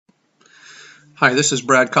Hi, this is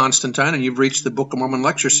Brad Constantine, and you've reached the Book of Mormon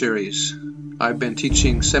lecture series. I've been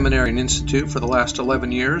teaching Seminary and Institute for the last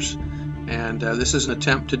 11 years, and this is an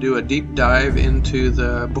attempt to do a deep dive into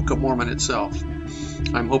the Book of Mormon itself.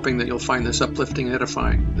 I'm hoping that you'll find this uplifting and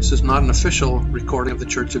edifying. This is not an official recording of the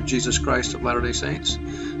Church of Jesus Christ of Latter-day Saints,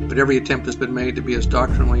 but every attempt has been made to be as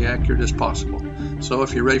doctrinally accurate as possible. So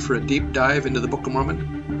if you're ready for a deep dive into the Book of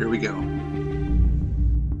Mormon, here we go.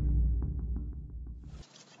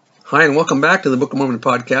 Hi, and welcome back to the Book of Mormon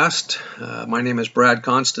podcast. My name is Brad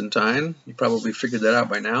Constantine. You probably figured that out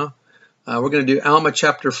by now. We're going to do Alma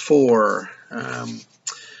chapter 4.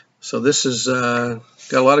 So this is got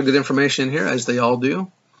a lot of good information in here, as they all do.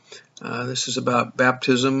 This is about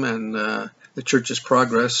baptism and the church's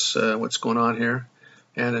progress, what's going on here,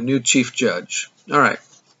 and a new chief judge. All right,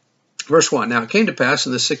 verse 1. Now it came to pass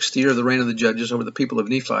in the 6th year of the reign of the judges over the people of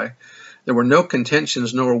Nephi, there were no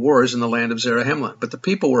contentions nor wars in the land of Zarahemla, but the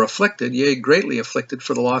people were afflicted, yea, greatly afflicted,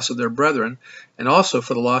 for the loss of their brethren, and also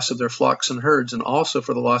for the loss of their flocks and herds, and also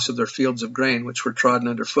for the loss of their fields of grain, which were trodden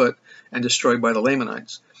under foot and destroyed by the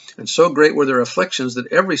Lamanites. And so great were their afflictions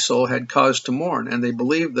that every soul had cause to mourn, and they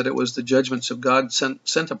believed that it was the judgments of God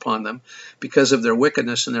sent upon them because of their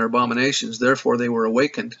wickedness and their abominations. Therefore they were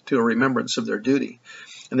awakened to a remembrance of their duty.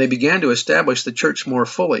 And they began to establish the church more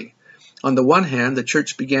fully. On the one hand, the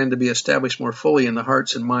church began to be established more fully in the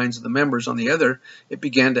hearts and minds of the members. On the other, it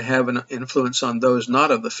began to have an influence on those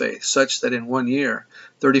not of the faith, such that in 1 year,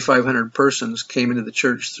 3,500 persons came into the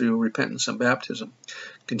church through repentance and baptism.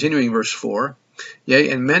 Continuing verse 4,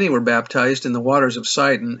 Yea, and many were baptized in the waters of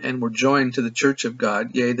Sidon, and were joined to the church of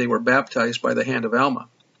God. Yea, they were baptized by the hand of Alma.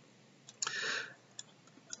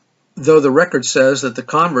 Though the record says that the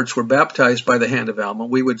converts were baptized by the hand of Alma,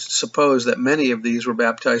 we would suppose that many of these were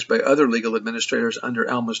baptized by other legal administrators under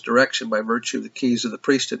Alma's direction by virtue of the keys of the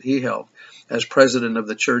priesthood he held as president of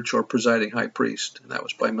the church or presiding high priest. And that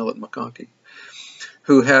was by Millet McConkie,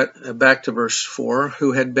 who had, back to verse 4,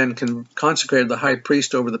 who had been consecrated the high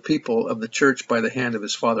priest over the people of the church by the hand of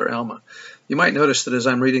his father Alma. You might notice that as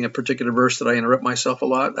I'm reading a particular verse that I interrupt myself a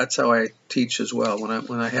lot. That's how I teach as well.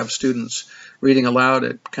 When I have students reading aloud,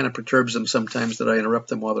 it kind of perturbs them sometimes that I interrupt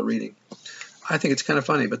them while they're reading. I think it's kind of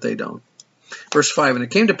funny, but they don't. Verse 5, And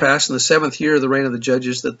it came to pass in the 7th year of the reign of the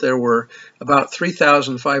judges that there were about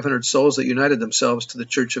 3,500 souls that united themselves to the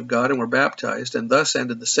church of God and were baptized, and thus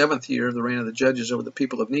ended the 7th year of the reign of the judges over the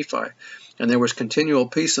people of Nephi. And there was continual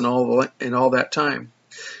peace in all that time.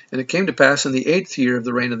 And it came to pass in the 8th year of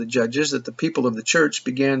the reign of the judges that the people of the church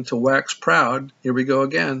began to wax proud, here we go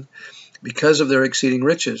again, because of their exceeding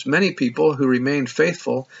riches. Many people who remained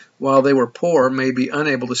faithful while they were poor may be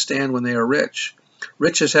unable to stand when they are rich.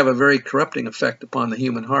 Riches have a very corrupting effect upon the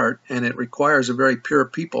human heart, and it requires a very pure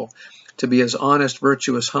people to be as honest,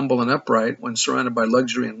 virtuous, humble, and upright when surrounded by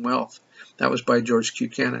luxury and wealth. That was by George Q.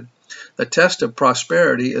 Cannon. The test of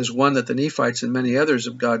prosperity is one that the Nephites and many others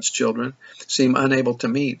of God's children seem unable to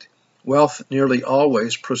meet. Wealth nearly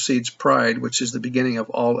always precedes pride, which is the beginning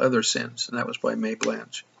of all other sins. And that was by May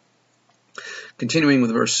Blanche. Continuing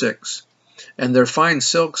with verse 6. And their fine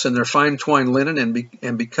silks and their fine twined linen,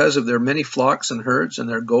 and because of their many flocks and herds, and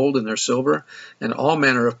their gold and their silver, and all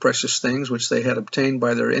manner of precious things which they had obtained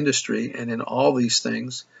by their industry, and in all these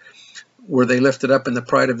things were they lifted up in the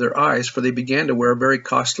pride of their eyes, for they began to wear very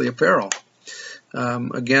costly apparel.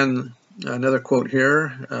 Again, another quote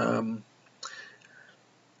here.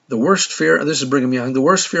 The worst fear, this is Brigham Young, the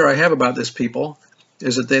worst fear I have about this people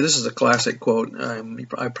is that this is a classic quote.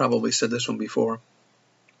 I probably said this one before.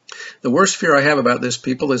 The worst fear I have about this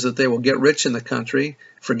people is that they will get rich in the country,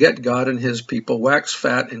 forget God and his people, wax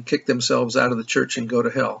fat, and kick themselves out of the church and go to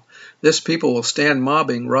hell. This people will stand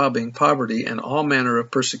mobbing, robbing, poverty, and all manner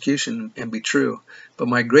of persecution and be true. But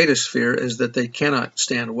my greatest fear is that they cannot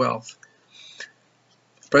stand wealth.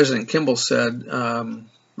 President Kimball said,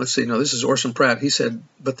 this is Orson Pratt. He said,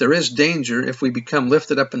 but there is danger if we become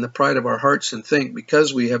lifted up in the pride of our hearts and think,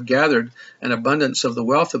 because we have gathered an abundance of the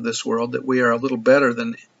wealth of this world, that we are a little better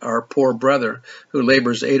than our poor brother who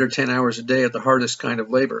labors 8 or 10 hours a day at the hardest kind of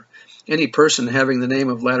labor. Any person having the name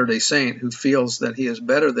of Latter-day Saint who feels that he is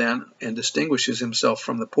better than and distinguishes himself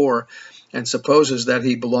from the poor and supposes that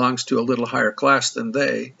he belongs to a little higher class than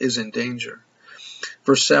they is in danger.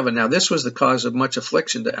 Verse 7, Now this was the cause of much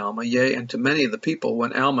affliction to Alma, yea, and to many of the people,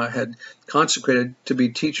 when Alma had consecrated to be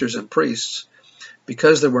teachers and priests.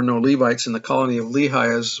 Because there were no Levites in the colony of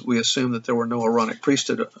Lehi, as we assume that there were no Aaronic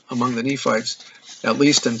priesthood among the Nephites, at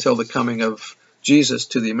least until the coming of Jesus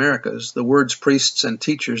to the Americas, the words priests and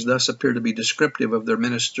teachers thus appear to be descriptive of their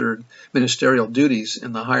ministerial duties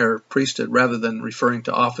in the higher priesthood, rather than referring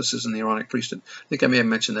to offices in the Aaronic priesthood. I think I may have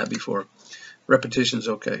mentioned that before. Repetition's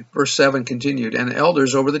okay. Verse 7 continued, and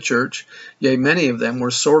elders over the church, yea, many of them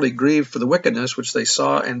were sorely grieved for the wickedness which they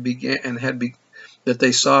saw and had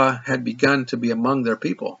begun to be among their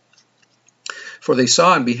people. For they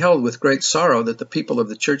saw and beheld with great sorrow that the people of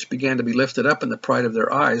the church began to be lifted up in the pride of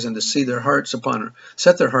their eyes, and to set their hearts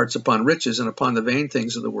upon riches and upon the vain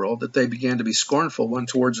things of the world, that they began to be scornful one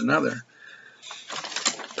towards another.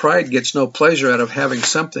 Pride gets no pleasure out of having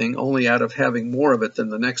something, only out of having more of it than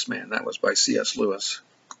the next man. That was by C.S. Lewis.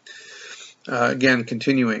 Again,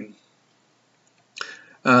 continuing.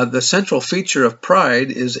 The central feature of pride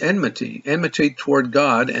is enmity toward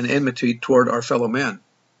God and enmity toward our fellow men.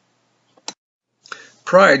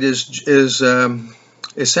 Pride is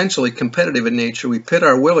essentially competitive in nature. We pit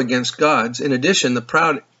our will against God's. In addition, the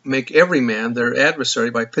proud make every man their adversary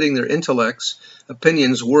by pitting their intellects,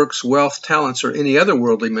 opinions, works, wealth, talents, or any other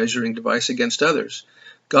worldly measuring device against others.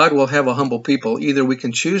 God will have a humble people. Either we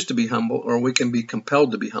can choose to be humble or we can be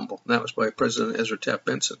compelled to be humble. And that was by President Ezra Taft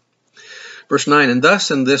Benson. Verse 9, and thus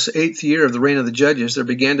in this 8th year of the reign of the judges there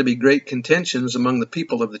began to be great contentions among the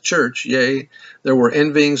people of the church. Yea, there were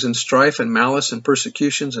envyings and strife and malice and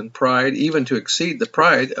persecutions and pride, even to exceed the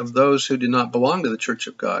pride of those who did not belong to the church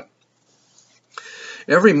of God.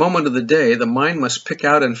 Every moment of the day, the mind must pick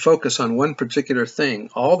out and focus on one particular thing.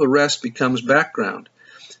 All the rest becomes background.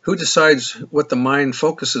 Who decides what the mind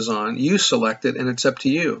focuses on? You select it, and it's up to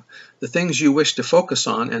you. The things you wish to focus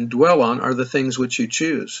on and dwell on are the things which you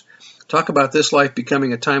choose. Talk about this life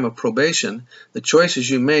becoming a time of probation. The choices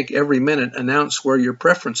you make every minute announce where your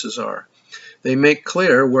preferences are. They make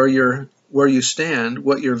clear where you stand,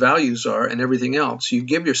 what your values are, and everything else. You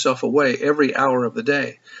give yourself away every hour of the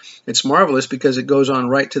day. It's marvelous because it goes on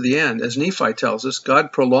right to the end. As Nephi tells us,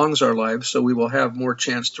 God prolongs our lives so we will have more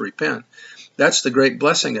chance to repent. That's the great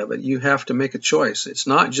blessing of it. You have to make a choice. It's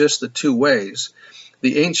not just the two ways.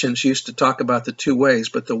 The ancients used to talk about the two ways,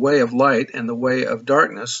 but the way of light and the way of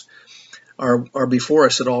darkness are before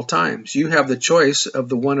us at all times. You have the choice of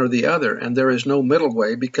the one or the other, and there is no middle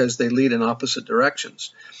way because they lead in opposite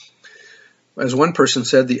directions. As one person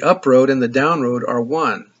said, the up road and the down road are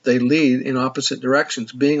one. They lead in opposite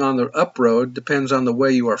directions. Being on the up road depends on the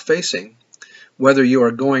way you are facing, whether you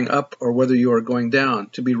are going up or whether you are going down.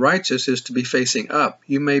 To be righteous is to be facing up.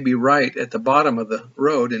 You may be right at the bottom of the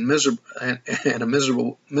road and a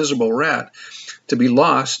miserable rat. To be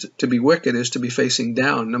lost, to be wicked, is to be facing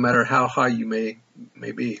down, no matter how high you may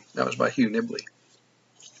be. That was by Hugh Nibley.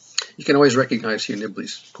 You can always recognize Hugh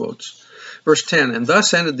Nibley's quotes. Verse 10, and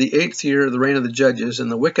thus ended the 8th year of the reign of the judges,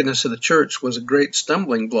 and the wickedness of the church was a great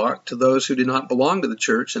stumbling block to those who did not belong to the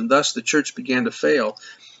church, and thus the church began to fail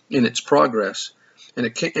in its progress. And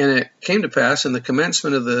it came to pass in the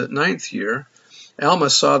commencement of the 9th year, Alma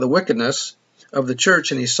saw the wickedness of the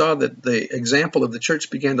church, and he saw that the example of the church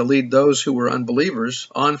began to lead those who were unbelievers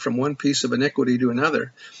on from one piece of iniquity to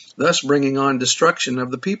another, thus bringing on destruction of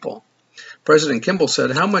the people. President Kimball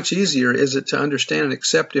said, how much easier is it to understand and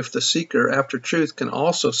accept if the seeker after truth can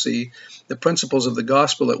also see the principles of the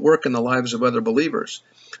gospel at work in the lives of other believers?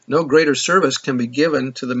 No greater service can be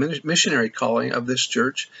given to the missionary calling of this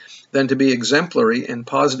church than to be exemplary in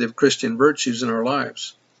positive Christian virtues in our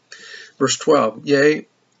lives. Verse 12, yea,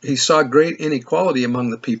 he saw great inequality among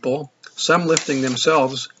the people, some lifting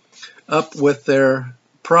themselves up with their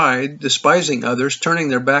pride, despising others, turning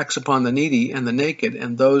their backs upon the needy and the naked,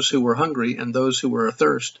 and those who were hungry, and those who were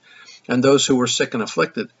athirst, and those who were sick and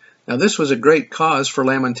afflicted. Now this was a great cause for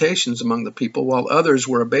lamentations among the people, while others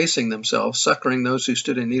were abasing themselves, succoring those who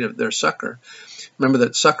stood in need of their succor. Remember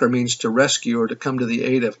that succor means to rescue or to come to the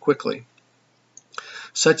aid of quickly.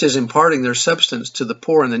 Such as imparting their substance to the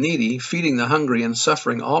poor and the needy, feeding the hungry, and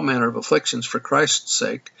suffering all manner of afflictions for Christ's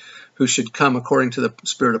sake, who should come according to the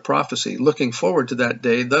spirit of prophecy, looking forward to that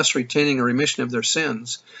day, thus retaining a remission of their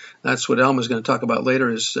sins. That's what Alma is going to talk about later,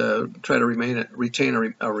 is try to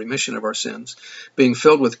retain a remission of our sins, being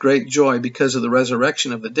filled with great joy because of the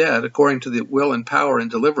resurrection of the dead, according to the will and power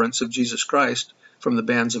and deliverance of Jesus Christ from the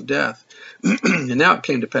bands of death. And now it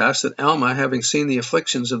came to pass that Alma, having seen the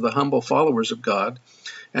afflictions of the humble followers of God,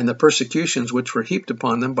 and the persecutions which were heaped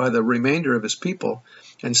upon them by the remainder of his people,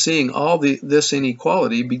 and seeing all this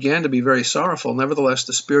inequality, began to be very sorrowful. Nevertheless,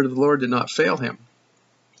 the Spirit of the Lord did not fail him.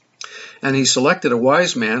 And he selected a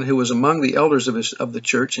wise man who was among the elders of the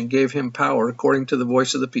church, and gave him power according to the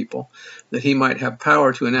voice of the people, that he might have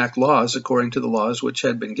power to enact laws according to the laws which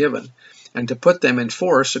had been given, and to put them in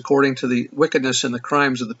force according to the wickedness and the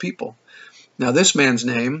crimes of the people. Now this man's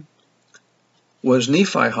name was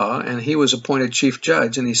Nephihah, and he was appointed chief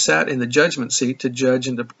judge, and he sat in the judgment seat to judge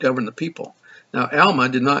and to govern the people. Now Alma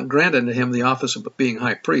did not grant unto him the office of being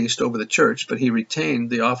high priest over the church, but he retained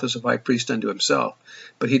the office of high priest unto himself.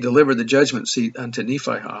 But he delivered the judgment seat unto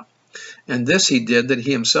Nephihah. And this he did that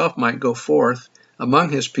he himself might go forth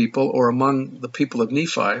among his people, or among the people of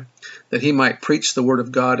Nephi, that he might preach the word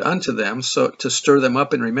of God unto them, so to stir them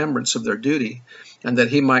up in remembrance of their duty, and that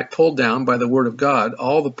he might pull down by the word of God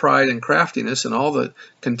all the pride and craftiness and all the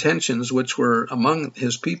contentions which were among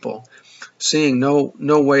his people, seeing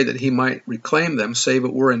no way that he might reclaim them, save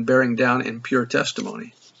it were in bearing down in pure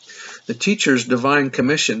testimony. The teacher's divine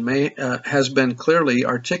commission has been clearly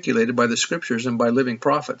articulated by the Scriptures and by living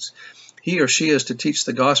prophets. He or she is to teach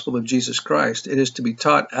the gospel of Jesus Christ. It is to be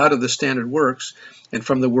taught out of the standard works and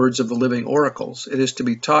from the words of the living oracles. It is to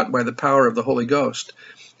be taught by the power of the Holy Ghost.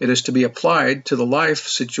 It is to be applied to the life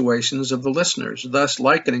situations of the listeners, thus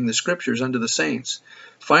likening the Scriptures unto the saints.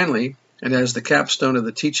 Finally, and as the capstone of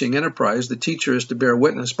the teaching enterprise, the teacher is to bear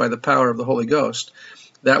witness by the power of the Holy Ghost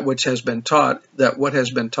that what has been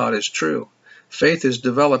taught is true. Faith is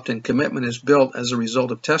developed and commitment is built as a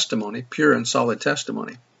result of testimony, pure and solid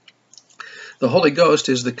testimony. The Holy Ghost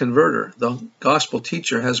is the converter. The gospel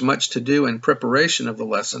teacher has much to do in preparation of the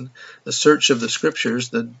lesson, the search of the Scriptures,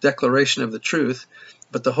 the declaration of the truth,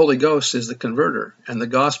 but the Holy Ghost is the converter, and the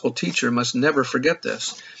gospel teacher must never forget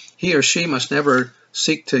this. He or she must never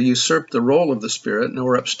seek to usurp the role of the Spirit,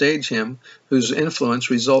 nor upstage him, whose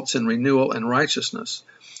influence results in renewal and righteousness.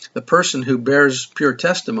 The person who bears pure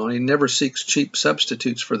testimony never seeks cheap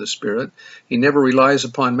substitutes for the Spirit. He never relies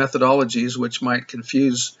upon methodologies which might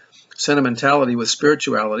confuse sentimentality with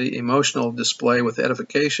spirituality, emotional display with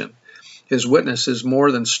edification. His witness is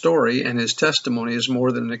more than story, and his testimony is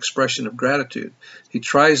more than an expression of gratitude. He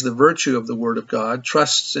tries the virtue of the Word of God,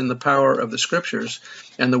 trusts in the power of the Scriptures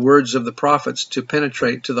and the words of the prophets to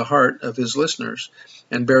penetrate to the heart of his listeners,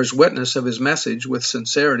 and bears witness of his message with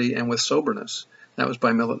sincerity and with soberness. That was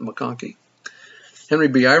by Milton McConkie. Henry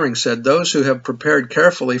B. Eyring said, "Those who have prepared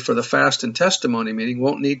carefully for the fast and testimony meeting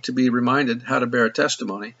won't need to be reminded how to bear a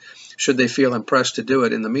testimony, should they feel impressed to do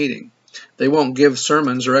it in the meeting. They won't give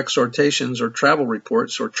sermons or exhortations or travel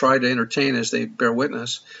reports or try to entertain as they bear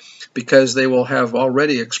witness, because they will have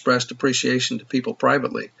already expressed appreciation to people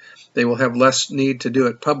privately. They will have less need to do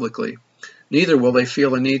it publicly. Neither will they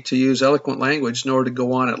feel a need to use eloquent language nor to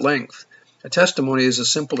go on at length. A testimony is a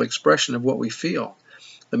simple expression of what we feel.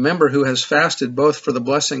 The member who has fasted both for the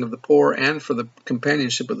blessing of the poor and for the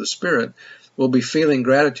companionship of the Spirit will be feeling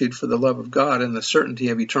gratitude for the love of God and the certainty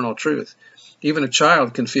of eternal truth. Even a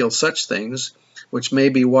child can feel such things, which may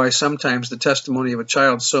be why sometimes the testimony of a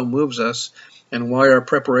child so moves us, and why our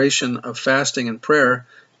preparation of fasting and prayer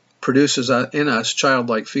produces in us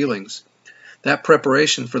childlike feelings. That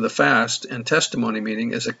preparation for the fast and testimony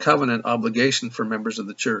meeting is a covenant obligation for members of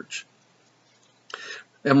the church."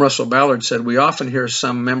 M. Russell Ballard said, "We often hear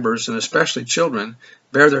some members, and especially children,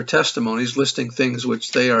 bear their testimonies listing things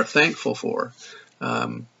which they are thankful for,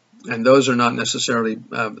 and those are not necessarily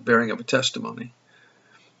the bearing of a testimony.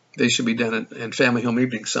 They should be done in family home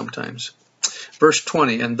evenings sometimes." Verse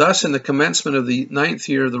 20, "And thus in the commencement of the 9th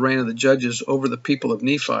year of the reign of the judges over the people of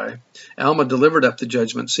Nephi, Alma delivered up the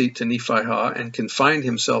judgment seat to Nephihah, and confined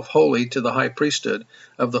himself wholly to the high priesthood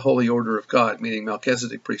of the holy order of God," meaning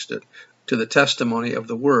Melchizedek priesthood, "to the testimony of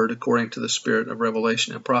the word according to the spirit of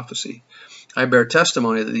revelation and prophecy. I bear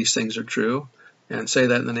testimony that these things are true, and say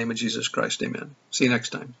that in the name of Jesus Christ. Amen." See you next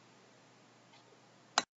time.